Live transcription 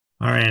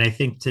All right, I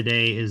think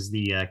today is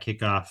the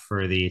kickoff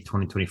for the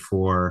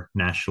 2024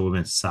 National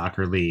Women's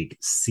Soccer League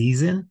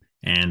season.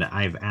 And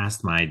I've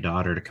asked my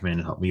daughter to come in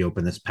and help me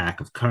open this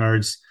pack of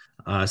cards.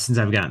 Since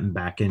I've gotten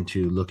back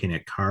into looking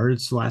at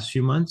cards the last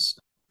few months,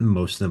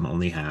 most of them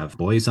only have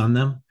boys on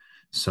them.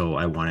 So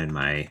I wanted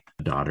my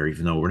daughter,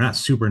 even though we're not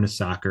super into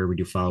soccer, we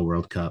do follow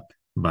World Cup,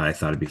 but I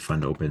thought it'd be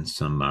fun to open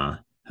some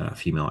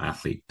female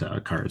athlete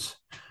cards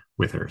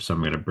with her. So I'm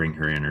going to bring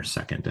her in her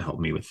second to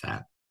help me with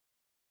that.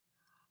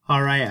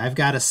 All right, I've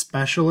got a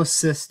special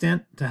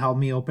assistant to help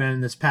me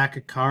open this pack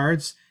of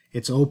cards.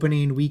 It's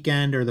opening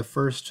weekend or the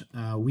first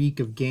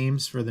week of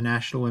games for the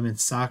National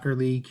Women's Soccer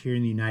League here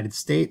in the United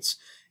States.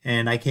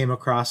 And I came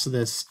across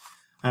this,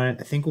 I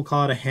think we'll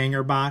call it a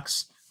hanger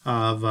box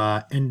of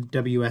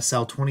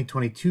NWSL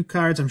 2022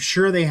 cards. I'm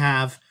sure they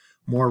have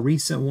more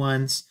recent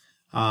ones,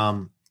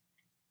 but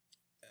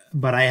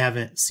I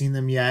haven't seen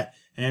them yet.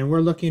 And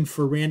we're looking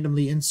for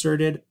randomly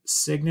inserted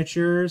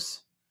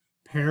signatures,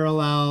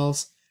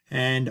 parallels,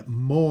 and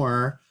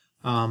more.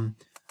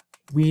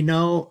 We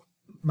know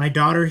my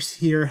daughter's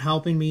here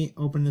helping me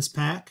open this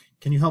pack.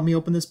 Can you help me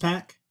open this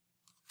pack?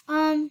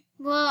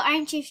 Well,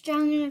 aren't you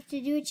strong enough to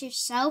do it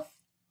yourself?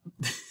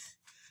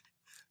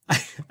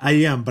 I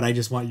am, but I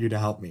just want you to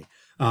help me.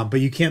 But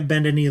you can't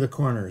bend any of the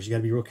corners. You got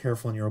to be real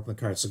careful when you open the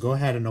cards. So go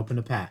ahead and open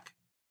the pack.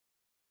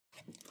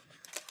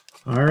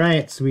 All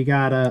right, so we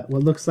got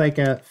what looks like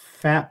a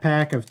fat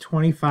pack of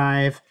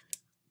 25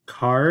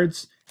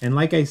 cards. And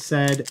like I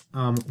said,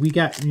 we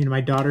got,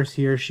 my daughter's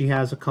here. She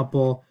has a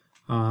couple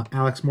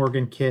Alex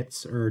Morgan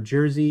kits or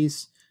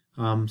jerseys.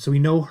 So we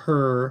know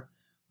her.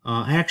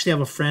 I actually have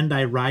a friend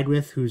I ride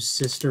with whose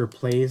sister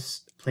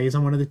plays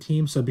on one of the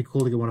teams. So it'd be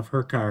cool to get one of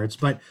her cards.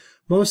 But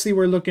mostly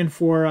we're looking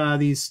for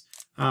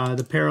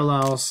the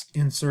parallels,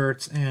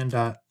 inserts,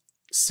 and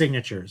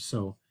signatures.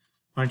 So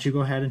why don't you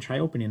go ahead and try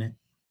opening it?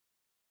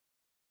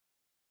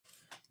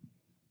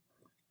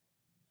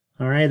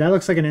 All right, that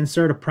looks like an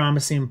insert, a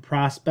promising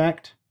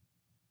prospect.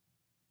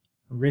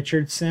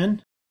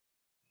 Richardson.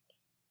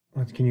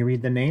 Can you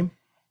read the name?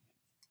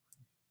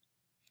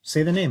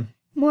 Say the name.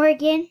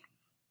 Morgan.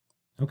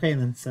 Okay,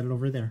 and then set it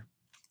over there.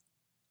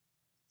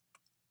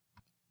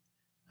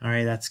 All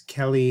right, that's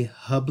Kelly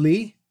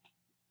Hubley.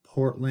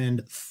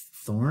 Portland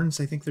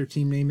Thorns, I think their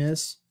team name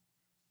is.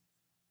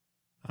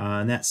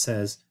 And that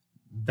says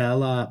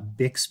Bella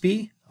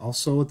Bixby,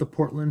 also with the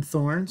Portland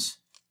Thorns.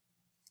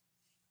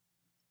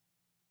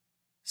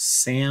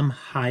 Sam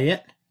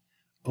Hyatt.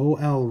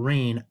 O.L.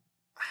 Rain.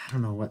 I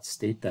don't know what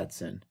state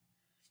that's in.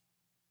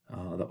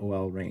 The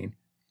O.L. Rain.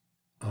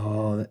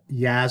 Oh,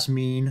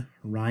 Yasmin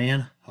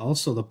Ryan.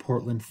 Also the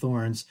Portland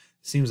Thorns.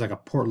 Seems like a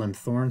Portland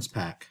Thorns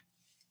pack.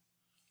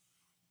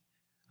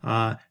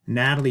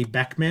 Natalie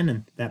Beckman,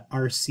 and that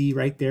RC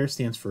right there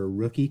stands for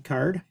rookie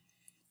card.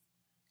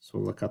 So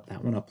we'll look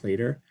that one up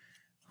later.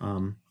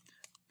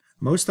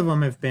 Most of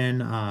them have been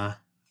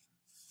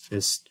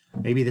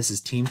maybe this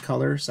is team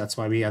colors. That's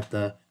why we have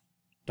the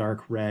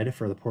dark red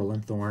for the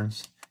Portland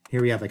Thorns.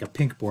 Here we have like a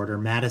pink border,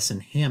 Madison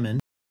Hammond.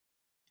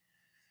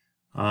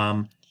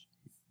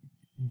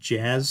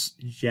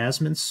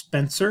 Jasmine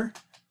Spencer.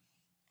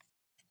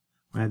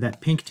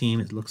 That pink team,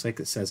 it looks like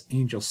it says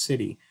Angel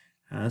City.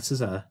 This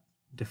is a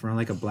different,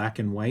 like a black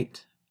and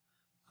white.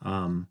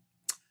 Gunny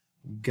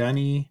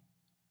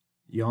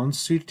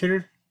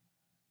Jonsuter.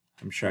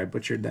 I'm sure I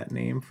butchered that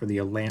name, for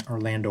the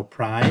Orlando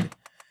Pride.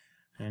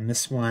 And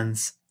this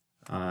one's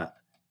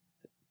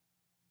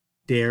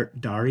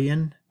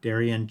Darian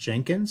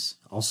Jenkins,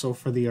 also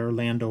for the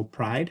Orlando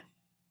Pride.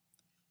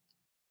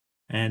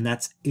 And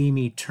that's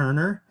Amy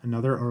Turner,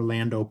 another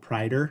Orlando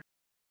Prider.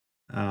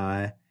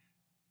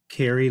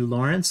 Carrie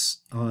Lawrence,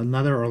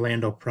 another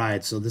Orlando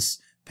Pride. So this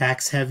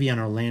pack's heavy on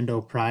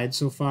Orlando Pride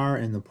so far,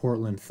 and the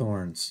Portland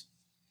Thorns.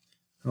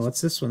 Oh,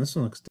 what's this one? This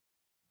one looks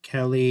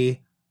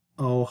Kelly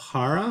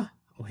O'Hara.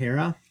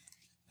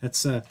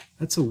 That's a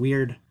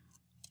weird.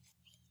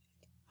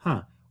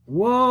 Huh.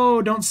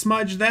 Whoa, don't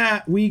smudge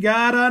that. We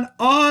got an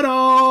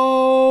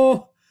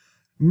auto.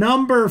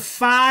 Number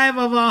 5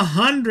 of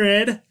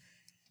 100.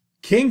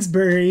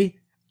 Kingsbury.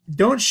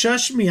 Don't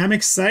shush me. I'm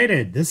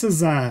excited. This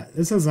is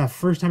a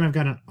first time I've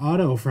got an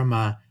auto from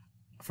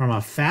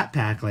a fat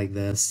pack like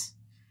this.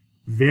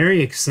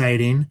 Very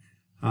exciting.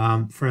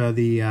 For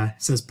the it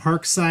says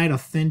Parkside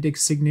authentic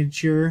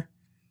signature.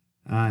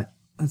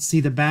 Let's see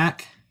the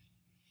back.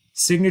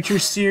 Signature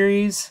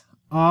series,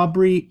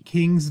 Aubrey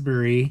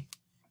Kingsbury.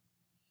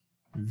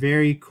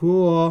 Very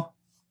cool.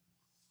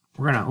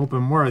 We're gonna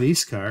open more of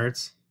these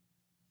cards.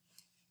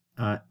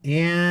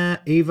 And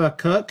Ava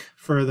Cook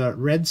for the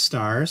Red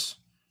Stars.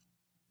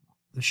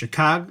 The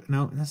Chicago,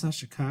 no, that's not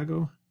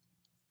Chicago.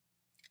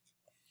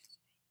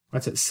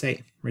 What's it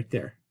say right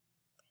there?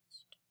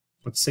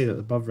 Let's say that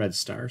above Red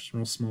Stars,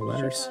 real small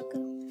letters.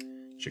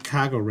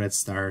 Chicago Red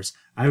Stars.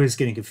 I was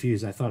getting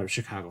confused. I thought of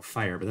Chicago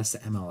Fire, but that's the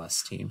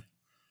MLS team.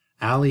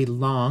 Allie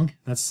Long,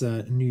 that's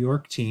the New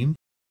York team.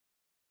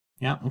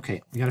 Yeah,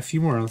 okay. We got a few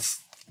more.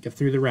 Let's get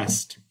through the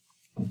rest.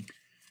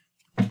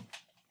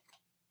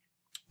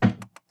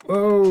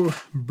 Whoa,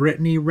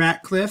 Brittany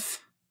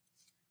Ratcliffe.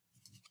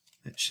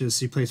 That shows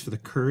he plays for the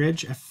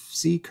Courage,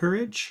 FC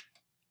Courage.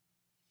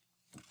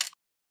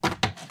 You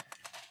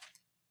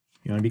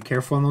want to be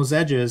careful on those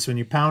edges when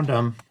you pound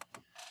them.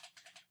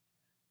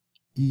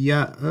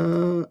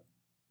 Yeah,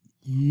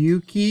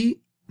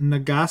 Yuki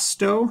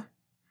Nagasto.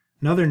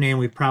 Another name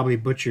we probably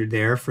butchered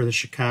there for the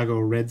Chicago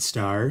Red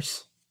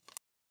Stars.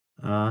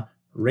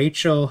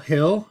 Rachel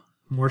Hill,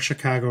 more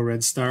Chicago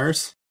Red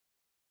Stars.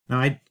 Now,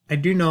 I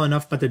do know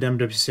enough about the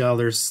NWSL.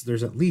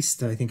 There's at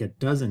least, I think, a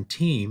dozen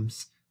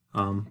teams.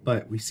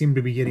 But we seem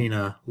to be getting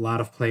a lot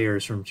of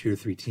players from 2 or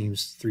 3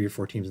 teams, 3 or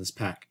 4 teams in this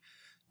pack.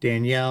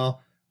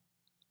 Danielle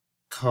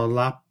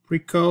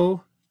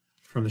Colaprico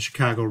from the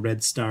Chicago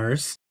Red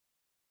Stars.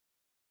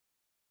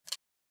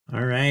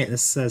 All right,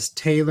 this says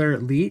Taylor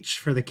Leach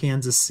for the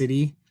Kansas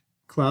City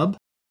Club.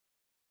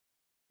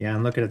 Yeah,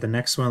 and looking at the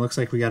next one, it looks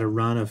like we got a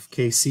run of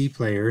KC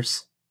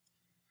players.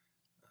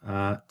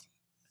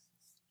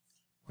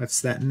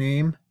 What's that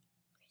name?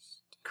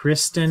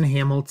 Kristen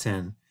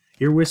Hamilton.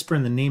 You're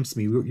whispering the names to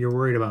me. You're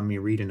worried about me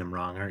reading them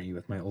wrong, aren't you,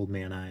 with my old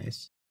man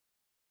eyes?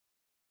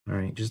 All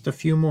right, just a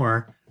few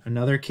more.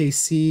 Another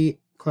KC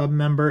Club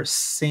member,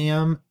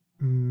 Sam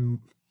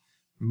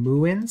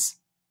Mewis.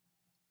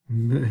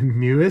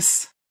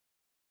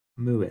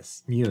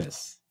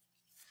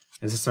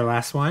 Is this our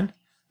last one?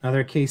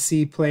 Another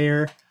KC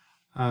player,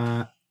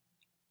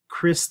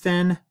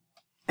 Kristen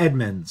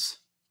Edmonds.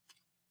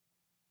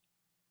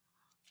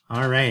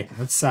 All right,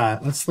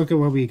 let's look at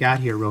what we got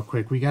here real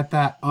quick. We got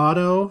that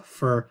auto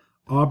for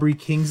Aubrey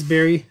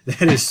Kingsbury.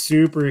 That is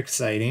super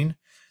exciting.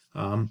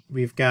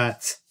 We've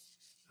got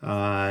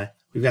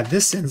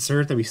this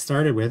insert that we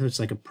started with, which is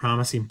like a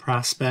promising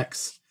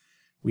prospects.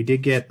 We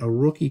did get a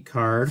rookie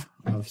card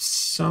of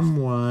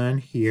someone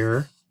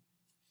here.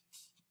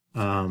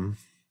 I'm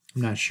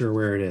not sure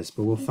where it is,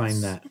 but we'll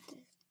find that.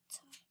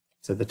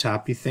 It's at the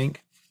top, you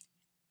think?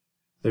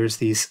 There's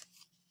these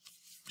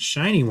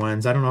shiny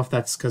ones. I don't know if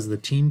that's because of the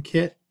team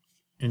kit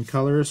and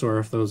colors or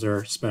if those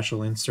are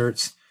special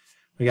inserts.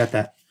 We got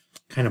that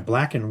kind of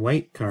black and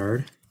white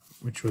card,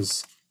 which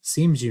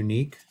seems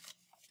unique,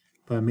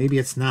 but maybe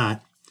it's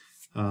not.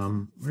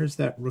 Where's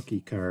that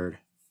rookie card?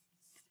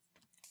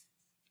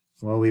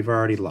 Well, we've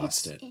already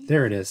lost it.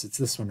 There it is. It's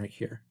this one right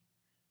here.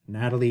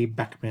 Natalie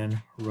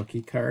Beckman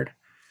rookie card.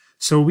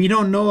 So we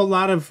don't know a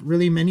lot of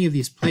really many of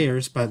these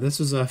players, but this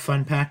was a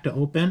fun pack to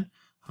open.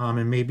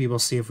 And maybe we'll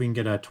see if we can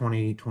get a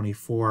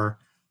 2024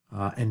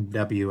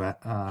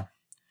 NWSL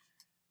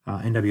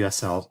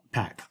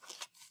pack.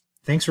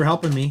 Thanks for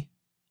helping me.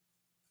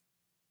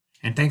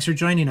 And thanks for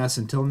joining us.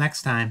 Until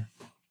next time.